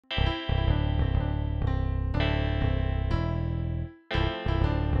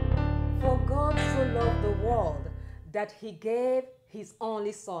world that he gave his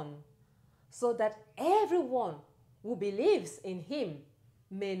only Son, so that everyone who believes in him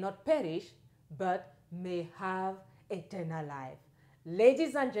may not perish, but may have eternal life.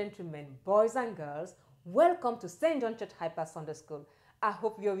 Ladies and gentlemen, boys and girls, welcome to St. John Church Hyper Sunday School. I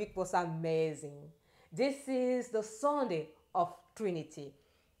hope your week was amazing. This is the Sunday of Trinity.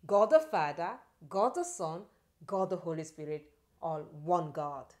 God the Father, God the Son, God the Holy Spirit, all one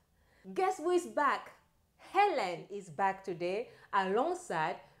God. Guess who is back? Helen is back today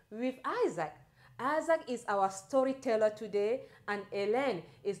alongside with Isaac. Isaac is our storyteller today, and Helen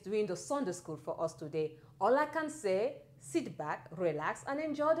is doing the Sunday school for us today. All I can say, sit back, relax, and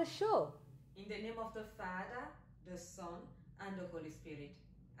enjoy the show. In the name of the Father, the Son, and the Holy Spirit.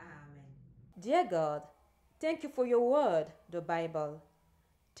 Amen. Dear God, thank you for your word, the Bible.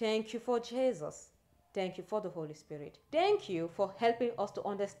 Thank you for Jesus. Thank you for the Holy Spirit. Thank you for helping us to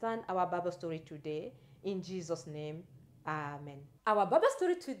understand our Bible story today. In Jesus' name, amen. Our Bible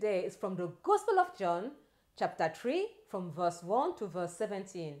story today is from the Gospel of John, chapter 3, from verse 1 to verse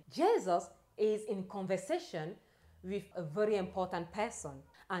 17. Jesus is in conversation with a very important person,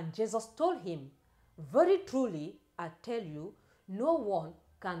 and Jesus told him, "Very truly, I tell you, no one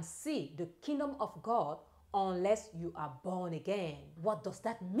can see the kingdom of God unless you are born again." What does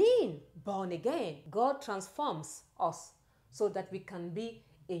that mean, born again? God transforms us so that we can be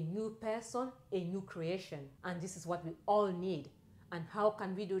a new person, a new creation. And this is what we all need. And how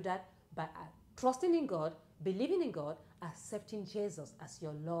can we do that? By trusting in God, believing in God, accepting Jesus as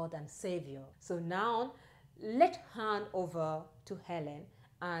your Lord and Savior. So now, let's hand over to Helen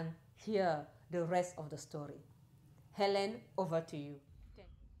and hear the rest of the story. Helen, over to you.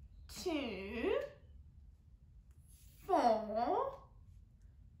 2, 4,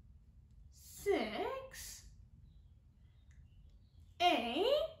 6, 8,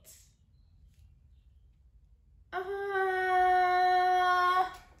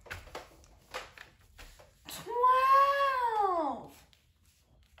 12.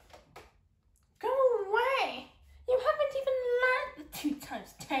 Go away. You haven't even learned the 2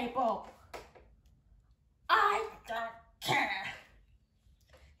 times table. I don't care.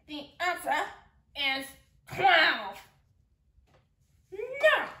 The answer is 12.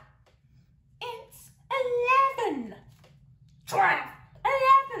 No, it's 11. 12,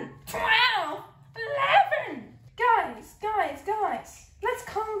 11, 12, 11. Guys, let's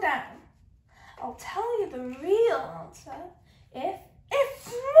calm down. I'll tell you the real answer if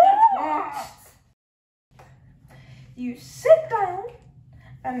you sit down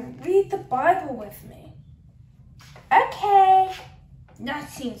and read the Bible with me. Okay, that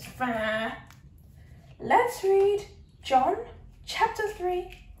seems fair. Let's read John chapter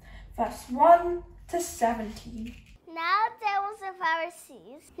 3, verse 1 to 17. Now there was a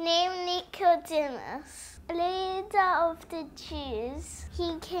Pharisee named Nicodemus, a leader of the Jews.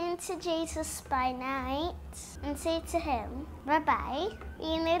 He came to Jesus by night and said to him, "Rabbi,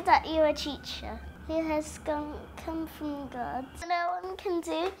 we know that you are a teacher who has come from God. No one can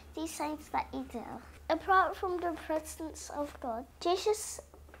do these signs that you do apart from the presence of God." Jesus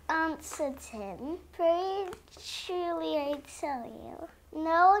answered him, "Very truly I tell you,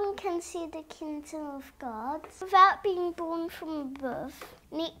 no one can see the kingdom of God without being born from above."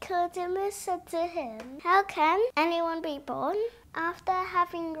 Nicodemus said to him, "How can anyone be born after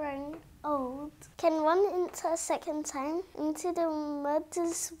having grown old? Can one enter a second time into the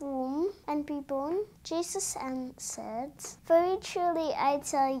mother's womb and be born?" Jesus answered, "Very truly I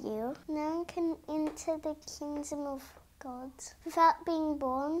tell you, no one can enter the kingdom of God without being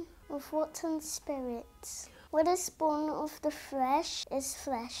born of water and spirit. What is born of the flesh is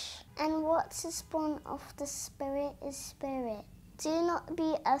flesh, and what is born of the spirit is spirit. Do not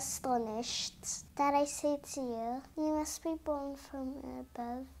be astonished that I say to you, you must be born from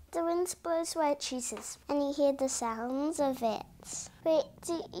above. The wind blows where it chooses, and you hear the sounds of it, but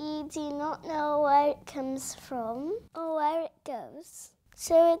you do not know where it comes from or where it goes.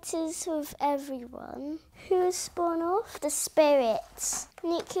 So it is with everyone who is born of the Spirit."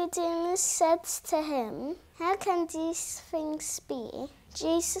 Nicodemus said to him, "How can these things be?"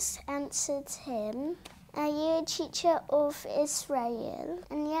 Jesus answered him, "Are you a teacher of Israel,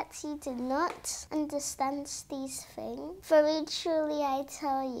 and yet you do not understand these things? Very truly I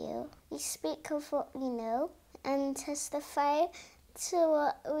tell you, we speak of what we know and testify to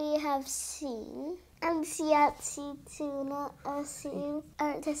what we have seen, and yet you do not assume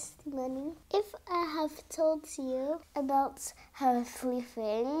our testimony. If I have told you about earthly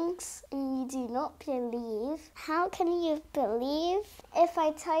things and you do not believe, how can you believe if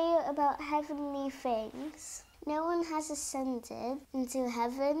I tell you about heavenly things? No one has ascended into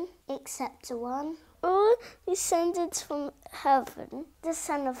heaven except one all descended from heaven, the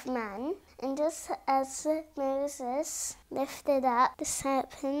Son of Man, and just as Moses lifted up the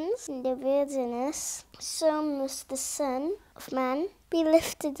serpents in the wilderness, so must the Son of Man be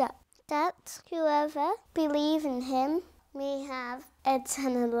lifted up, that whoever believes in him may have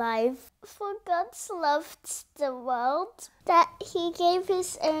eternal life. For God loved the world, that he gave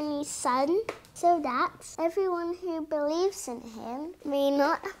his only Son, so that everyone who believes in him may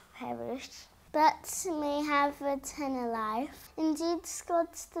not perish, but may have eternal life. Indeed, God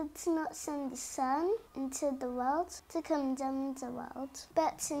did not send the Son into the world to condemn the world,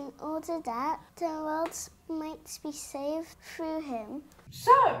 but in order that the world might be saved through him.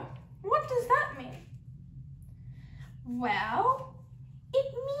 So, what does that mean? Well, it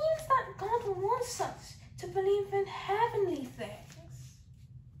means that God wants us to believe in heavenly things.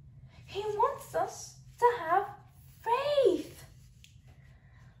 He wants us to have faith.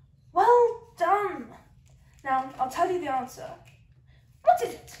 Well done. Now, I'll tell you the answer. What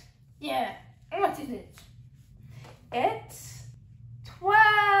is it? Yeah, what is it? It's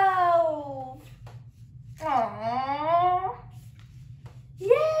 12. Aww.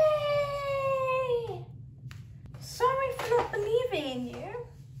 Yay! Sorry for not believing in you.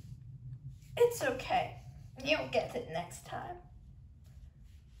 It's okay. You'll get it next time.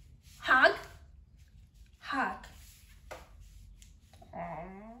 Hug. Hug.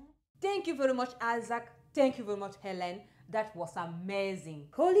 Aww. Thank you very much, Isaac. Thank you very much, Helen. That was amazing.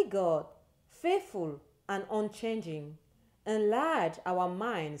 Holy God, faithful and unchanging, enlarge our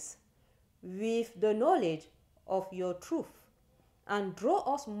minds with the knowledge of your truth and draw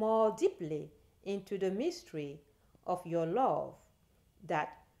us more deeply into the mystery of your love,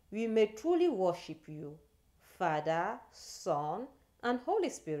 that we may truly worship you, Father, Son, and Holy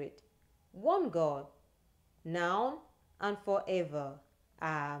Spirit, one God, now and forever.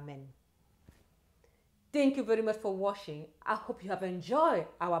 Amen. Thank you very much for watching. I hope you have enjoyed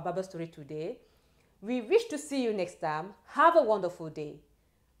our Bible story today. We wish to see you next time. Have a wonderful day.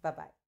 Bye-bye.